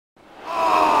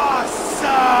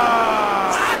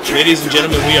Ladies and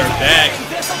gentlemen, we are back.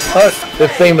 This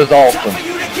theme is awesome.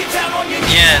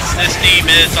 Yes, this theme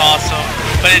is awesome,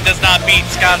 but it does not beat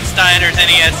Scott Steiner's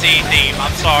NESC theme.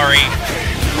 I'm sorry.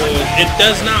 Well, it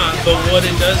does not, but what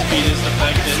it does beat is the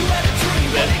fact that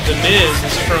The Miz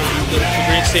is from the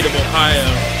great state of Ohio.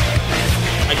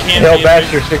 I can't. He'll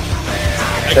bash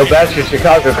your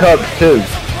Chicago Cubs too.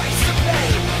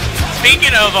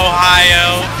 Speaking of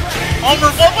Ohio,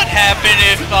 Homer, what would happen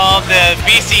if the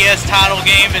BCS title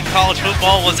game in college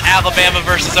football was Alabama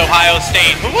versus Ohio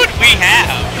State? Who would we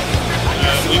have?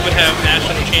 We would have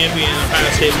national champion Ohio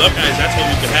State Buckeyes. That's what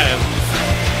we could have.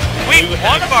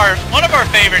 One of our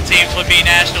favorite teams would be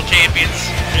national champions.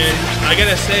 And I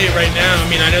gotta say right now, I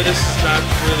mean, I know this is not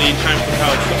really time for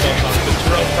college football talk, but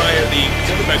Terrell Pryor, the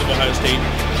quarterback of Ohio State,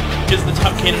 is the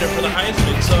top candidate for the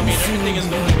Heisman. So I mean, everything is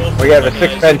going well. We have a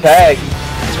 6-man tag.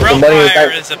 Terrell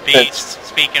Pryor is a beast,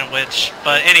 speaking of which.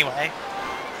 But anyway.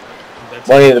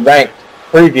 Money in the Bank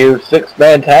preview,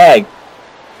 6-man tag.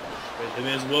 But the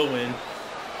Miz will win.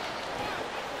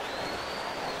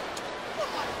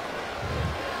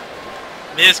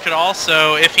 Miz could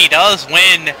also, if he does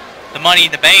win the Money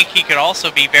in the Bank, he could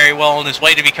also be very well on his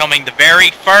way to becoming the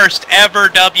very first ever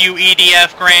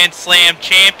WEDF Grand Slam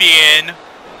champion.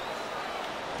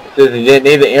 Says he didn't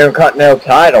need the Intercontinental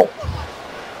title.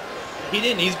 He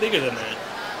didn't. He's bigger than that.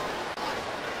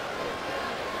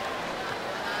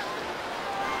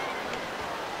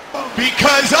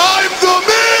 Because I'm the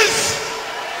Miz!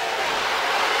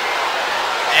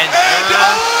 And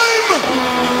I'm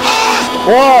awesome!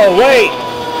 Whoa, wait!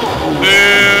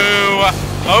 Boo!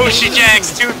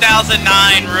 Oshijacks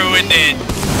 2009 ruined it.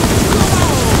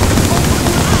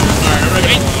 Alright, I'm not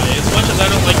gonna lie. As much as I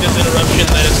don't like this interruption,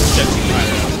 that is sexy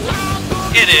fire.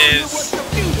 It is.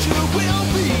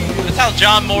 That's how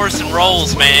John Morrison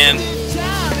rolls, man.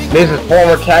 Miz's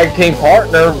former tag team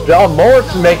partner, John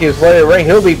Morrison, making his way to the ring.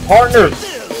 He'll be partners.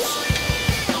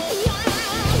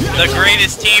 The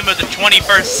greatest team of the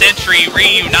 21st century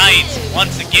reunites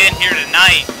once again here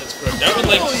tonight. That's correct. I would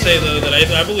like to say, though, that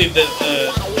I believe that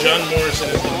John Morrison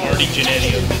is the Marty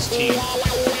Jannetty of this team.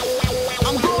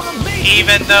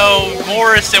 Even though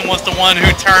Morrison was the one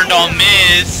who turned on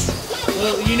Miz.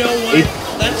 Well, you know what?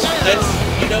 That's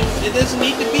you know, it doesn't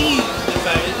need to be the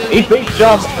fact. He beat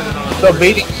Shawn, so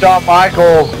beating Shawn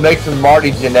Michaels makes him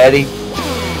Marty Jannetty. You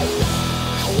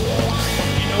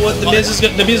know what? The Miz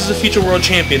is a future world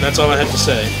champion. That's all I have to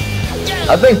say.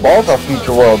 I think both are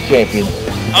future world champions.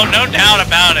 Oh, no doubt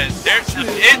about it.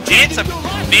 It's a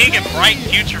big and bright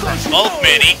future for both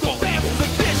men equally.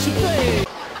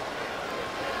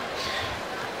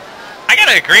 I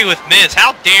gotta agree with Miz.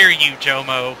 How dare you,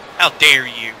 Jomo? How dare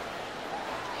you?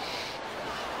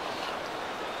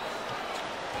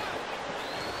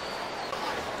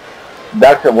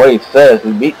 That's what he says.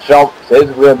 He beat Shawn. Says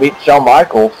he's going to beat Shawn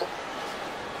Michaels.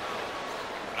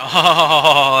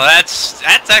 Oh, that's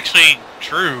actually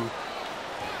true.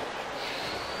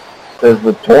 Says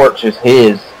the torch is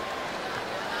his.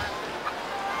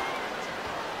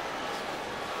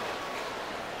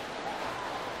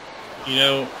 You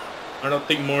know, I don't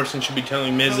think Morrison should be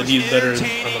telling Miz that he's better on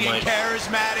the mic.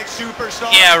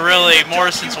 Yeah, really,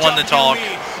 Morrison's one to talk.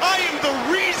 I am the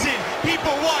reason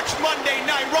people watch Monday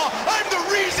Night Raw. I'm the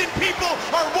reason people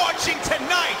are watching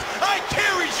tonight. I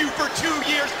carried you for 2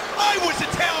 years. I was the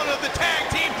talent of the tag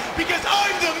team because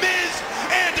I'm the Miz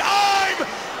and I'm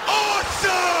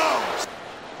awesome!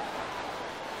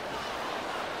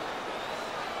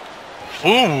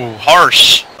 Ooh,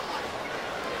 harsh.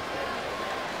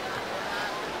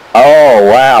 Oh,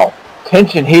 wow.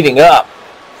 Tension heating up.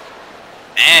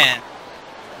 Man.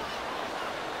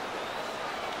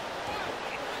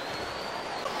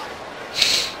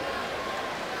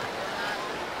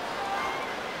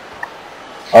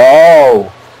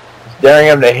 Oh. He's daring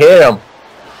him to hit him.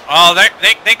 Oh,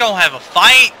 they gonna have a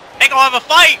fight. They gonna have a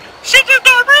fight. Shit just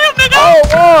got real, nigga.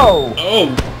 Oh,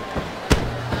 Oh.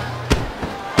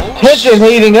 tension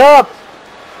heating up.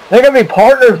 They're going to be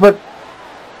partners, but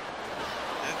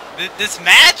This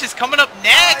match is coming up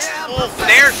next. Well,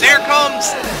 there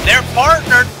comes their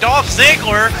partner, Dolph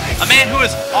Ziggler, a man who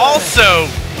is also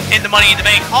in the Money in the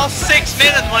Bank. All 6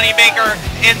 men of the Money in the Bank are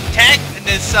in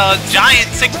this giant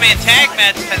 6-man tag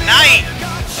match tonight.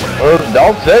 well,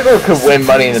 Dolph Ziggler could win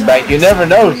Money in the Bank. You never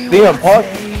know. CM Punk,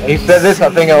 he said this, I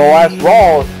think, on the last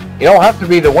Raw. You don't have to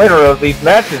be the winner of these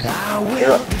matches.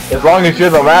 As long as you're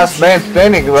the last man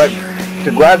standing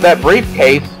to grab that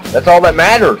briefcase, that's all that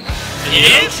matters.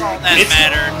 It is all that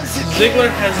matters. Ziggler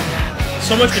has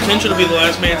so much potential to be the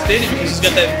last man standing because he's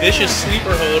got that vicious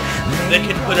sleeper hold that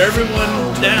can put everyone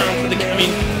down for the. I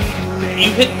mean,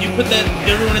 you put that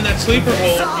everyone in that sleeper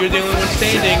hole. You're the only one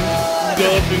standing. You go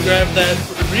up and grab that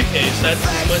briefcase. That's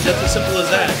as simple as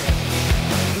that.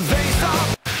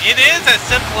 It is as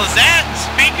simple as that.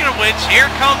 Speaking of which, here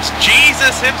comes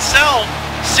Jesus himself,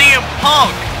 CM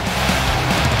Punk.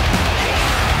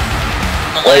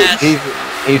 Wait,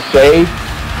 he's shaved?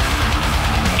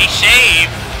 He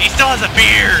shaved. He still has a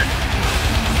beard.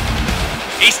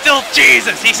 He's still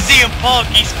Jesus. He's CM Punk.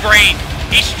 He's great.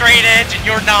 He's straight edge and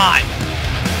you're not.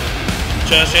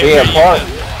 Josh, CM Punk.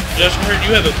 Josh, I heard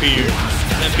you have a beard.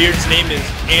 And that beard's name is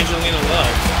Angelina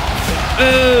Love.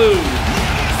 Boo!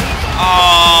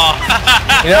 Oh.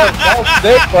 You know, Dolph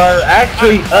Ziggler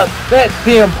actually upset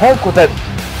CM Punk with a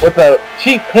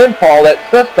cheap pinfall that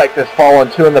Suspect has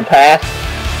fallen to in the past.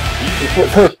 He put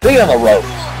his feet on the ropes.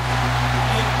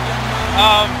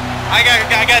 I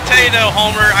gotta tell you though,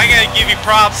 Homer, I gotta give you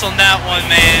props on that one,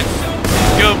 man.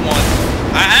 Good one.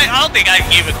 I don't think I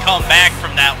can even come back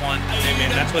from that one. Hey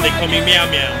man, that's why they call me Meow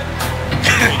Meow.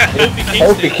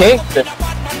 Kofi Kingston.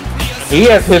 He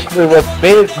has history with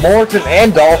Miz, Morrison,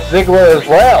 and Dolph Ziggler as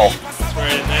well. That's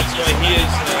right, and that's why he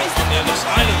is on the other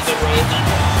side of the rope,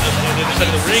 on the other side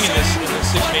of the ring in this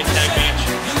six-man tag match.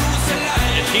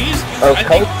 And he's,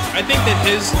 I think that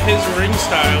his ring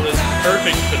style is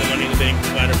perfect for the Money in the Bank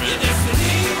ladder match.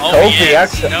 Oh, Kofi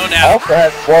yes, no doubt. also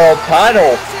has world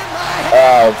title.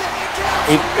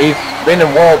 He's been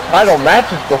in world title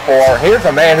matches before. Here's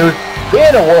a man who's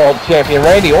been a world champion,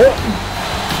 Randy Orton.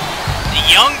 The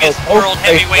youngest world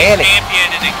heavyweight champion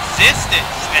in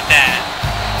existence at that.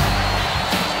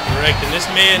 Correct, and this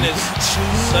man is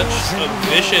such a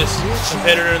vicious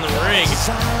competitor in the ring.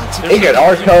 He could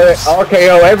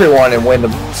RKO everyone and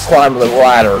climb the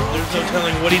ladder. There's no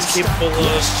telling what he's capable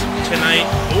of tonight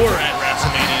or at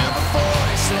Rasslemania.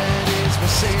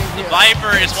 The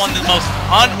Viper is one of the most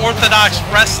unorthodox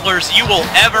wrestlers you will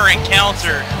ever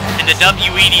encounter in the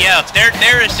WEDF.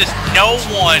 There is just no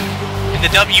one in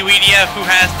the WEDF who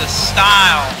has the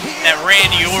style that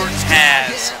Randy Orton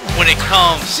has when it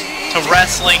comes to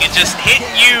wrestling and just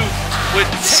hitting you with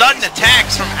sudden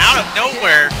attacks from out of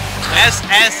nowhere, as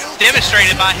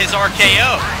demonstrated by his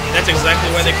RKO. That's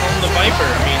exactly why they call him the Viper.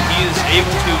 I mean, he is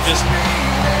able to just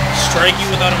strike you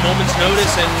without a moment's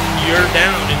notice and you're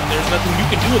down and there's nothing you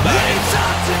can do about it.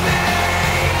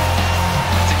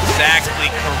 That's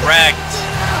exactly correct.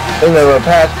 In the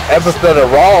past episode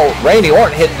of Raw, Randy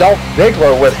Orton hit Dolph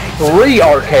Ziggler with 3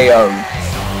 RKOs.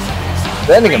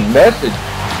 Sending a message.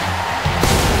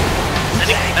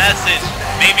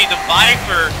 Maybe the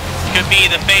Viper could be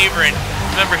the favorite.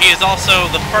 Remember, he is also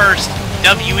the first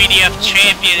WEDF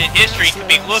champion in history to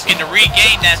be looking to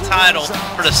regain that title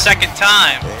for the second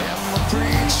time.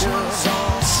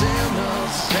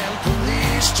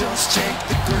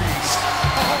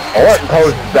 Orton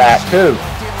poses back too.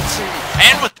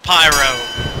 And with Pyro.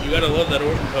 You gotta love that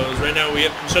Orton pose. Right now we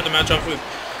have to start the match off with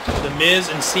The Miz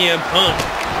and CM Punk.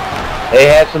 They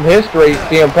had some history.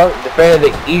 CM Punk defended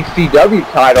the ECW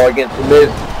title against The Miz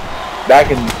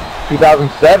back in 2007.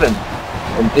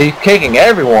 And he's kicking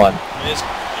everyone.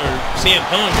 CM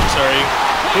Punk, I'm sorry,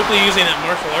 quickly using that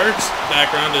martial arts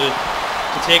background to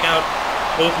take out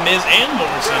both Miz and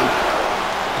Morrison.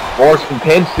 Morrison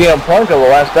pinned CM Punk in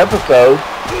the last episode.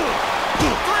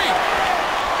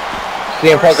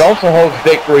 CM Punk also holds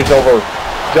victories over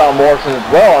John Morrison as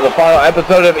well on the final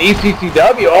episode of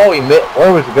ECCW. Oh,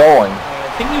 where was he going?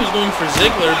 I think he was going for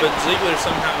Ziggler, but Ziggler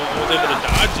somehow was able to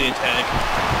dodge the attack.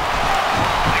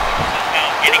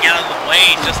 Getting out of the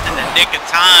way just in the nick of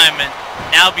time, and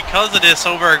now because of this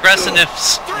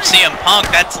over-aggressiveness from CM Punk,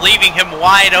 that's leaving him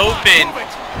wide open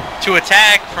to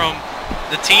attack from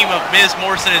the team of Miz,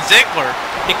 Morrison, and Ziggler.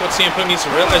 I think what CM Punk needs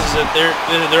to realize is that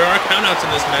there are countouts in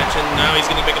this match, and now he's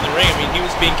getting back in the ring. I mean, he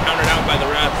was being counted out by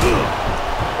the ref.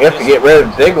 You have to get rid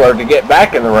of Ziggler to get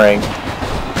back in the ring.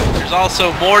 There's also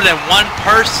more than one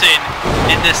person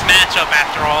in this matchup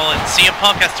after all, and CM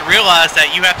Punk has to realize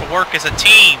that you have to work as a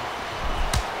team.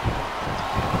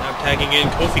 Now tagging in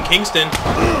Kofi Kingston.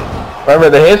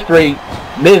 Remember the history,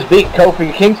 Miz beat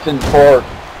Kofi Kingston for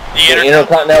the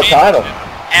Intercontinental title.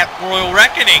 At Royal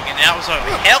Reckoning, and that was a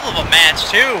hell of a match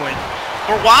too. And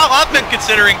for a while I've been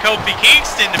considering Kofi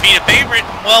Kingston to be the favorite.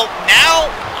 Well, now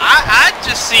I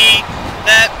just see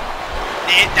that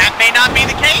that may not be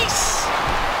the case.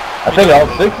 I think all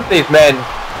 6 of these men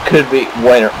could be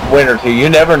winners here.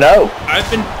 You never know. I've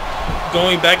been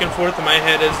going back and forth in my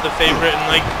head as the favorite, and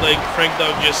like Frank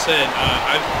Dog just said,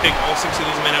 I've picked all 6 of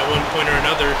these men at one point or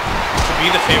another to be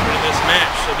the favorite in this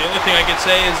match. So the only thing I could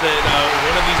say is that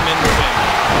one of these men will win.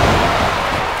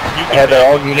 They have their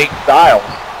own unique styles.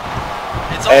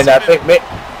 And I think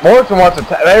Morrison wants to.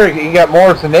 There he got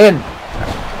Morrison in.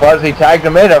 Plus he tagged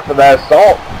him in after that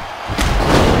assault.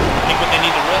 I think what they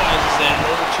need to realize is that in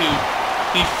order to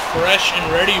be fresh and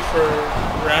ready for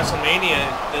Rasslemania,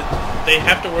 that they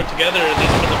have to work together at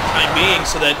least for the time being,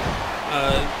 so that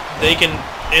they can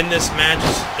end this match.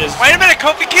 Wait a minute,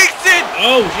 Kofi Kingston!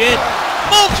 Oh shit!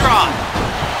 Bull drop!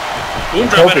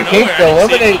 Kofi Kingston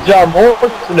eliminated John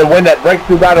Morrison to win that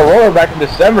breakthrough battle royal back in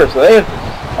December, so they have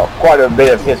quite a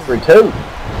bit of history too.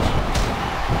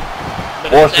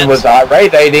 Morrison was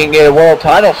irate they didn't get a world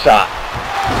title shot.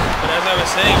 But as I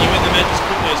was saying, you win the match as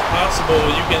quickly as possible.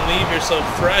 You can leave yourself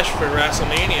fresh for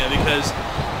Rasslemania because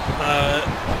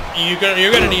you're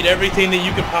gonna need everything that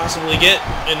you could possibly get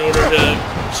in order to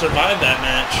survive that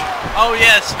match. Oh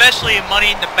yeah, especially in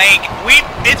Money in the Bank.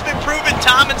 It's been proven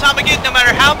time and time again, no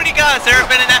matter how many guys there have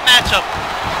been in that matchup,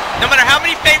 no matter how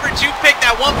many favorites you picked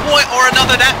at one point or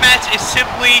another, that match is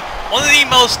simply one of the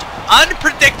most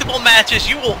unpredictable matches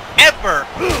you will ever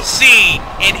see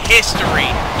in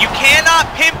history. You cannot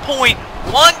pinpoint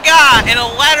one guy in a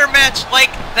ladder match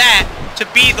like that to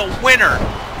be the winner.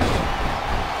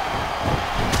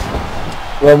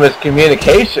 Well,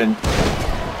 miscommunication.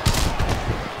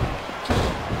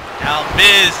 Now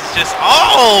Miz is just,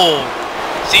 oh!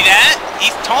 See that?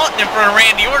 He's taunting in front of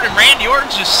Randy Orton. Randy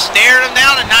Orton's just staring him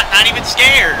down and not even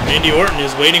scared. Randy Orton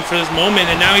is waiting for this moment,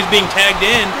 and now he's being tagged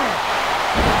in.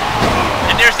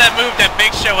 And there's that move that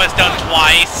Big Show has done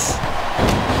twice.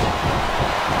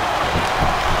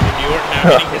 Randy Orton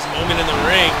now getting his moment in the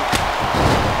ring.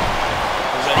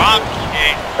 Drop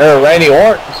kick. Randy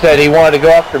Orton said he wanted to go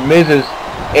after Miz's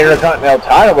Intercontinental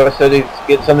title, but I said he'd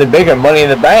get something bigger, Money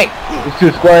in the Bank. These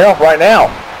two squaring off right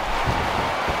now.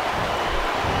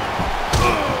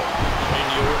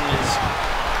 Randy Orton is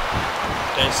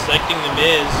dissecting the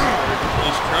Miz, or at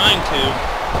least trying to.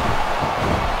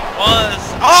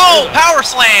 Power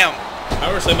slam!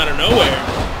 Power slam out of nowhere.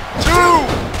 Two!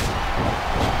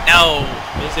 No.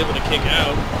 Miz able to kick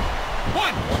out.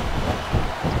 One.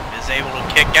 Miz able to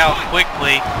kick out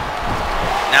quickly.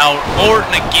 Now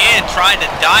Orton again trying to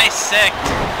dissect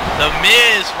the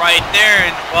Miz right there,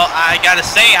 and well, I gotta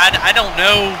say, I don't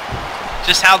know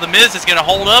just how the Miz is gonna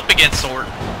hold up against Orton.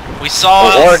 We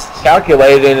saw Orton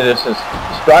calculated into this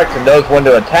strikes and knows when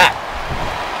to attack.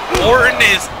 Orton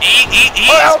is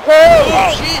oh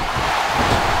shit!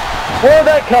 Where'd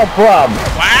that come from?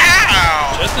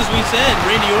 Wow! Just as we said,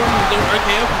 Randy Orton with their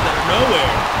RKO comes out of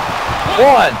nowhere.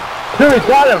 1, 2, he's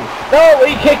got him. No,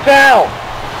 he kicked out.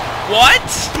 What?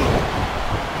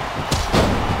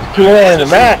 Too early in the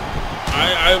match.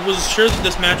 I was sure that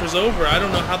this match was over. I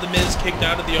don't know how the Miz kicked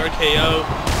out of the RKO.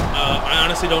 I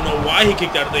honestly don't know why he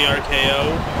kicked out of the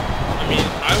RKO. I mean,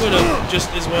 I would have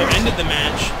just as well ended the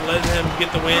match, let him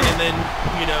get the win, and then,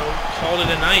 you know, called it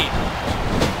a night.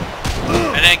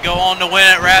 And then go on to win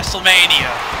at Rasslemania.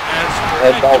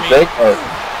 That's correct.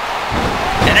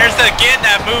 And there's again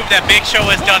that move that Big Show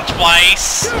has done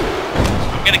twice.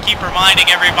 I'm gonna keep reminding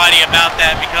everybody about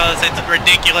that because it's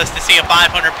ridiculous to see a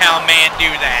 500-pound man do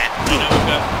that. You know, we've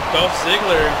got Dolph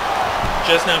Ziggler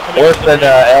just now coming worse than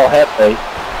El Jefe.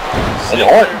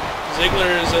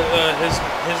 Ziggler is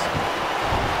his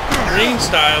ring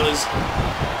style is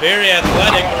very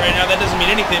athletic, but right now that doesn't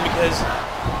mean anything because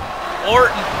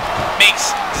Orton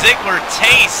makes Ziggler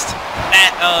taste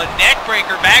that neck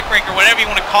breaker, back breaker, whatever you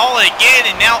want to call it again,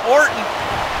 and now Orton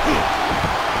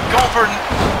going for...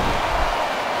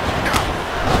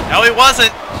 No, he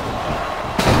wasn't.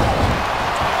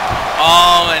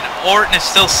 Oh, and Orton is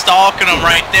still stalking him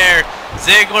right there.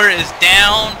 Ziggler is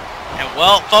down, and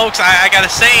well, folks, I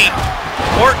gotta say,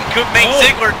 Orton could make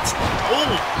Ziggler...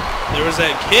 Oh, there was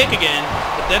that kick again,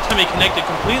 but that time he connected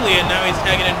completely, and now he's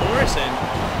tagging in Morrison.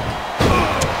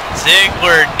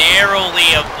 Ziggler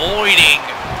narrowly avoiding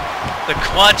the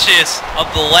clutches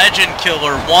of the Legend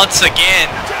Killer once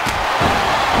again.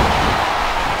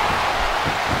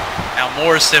 Now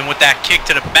Morrison with that kick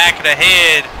to the back of the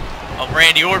head of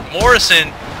Randy Orton.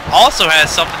 Morrison also has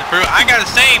something to prove. I gotta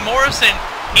say, Morrison,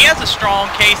 he has a strong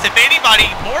case. If anybody,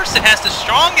 Morrison has the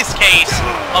strongest case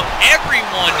of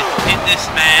everyone in this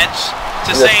match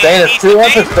to say he's the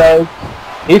favorite.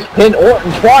 He's pinned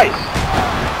Orton twice.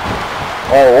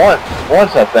 Or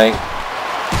once I think.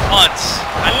 Once.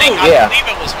 I believe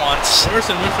it was once.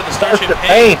 Morrison went for the Starship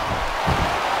Pain.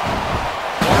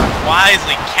 Orton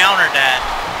wisely countered that.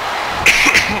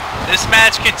 This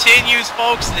match continues,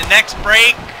 folks, in the next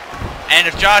break. And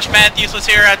if Josh Matthews was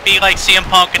here, I'd be like CM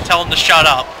Punk and tell him to shut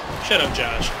up. Shut up,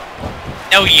 Josh.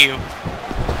 No, you.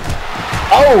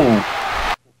 Oh!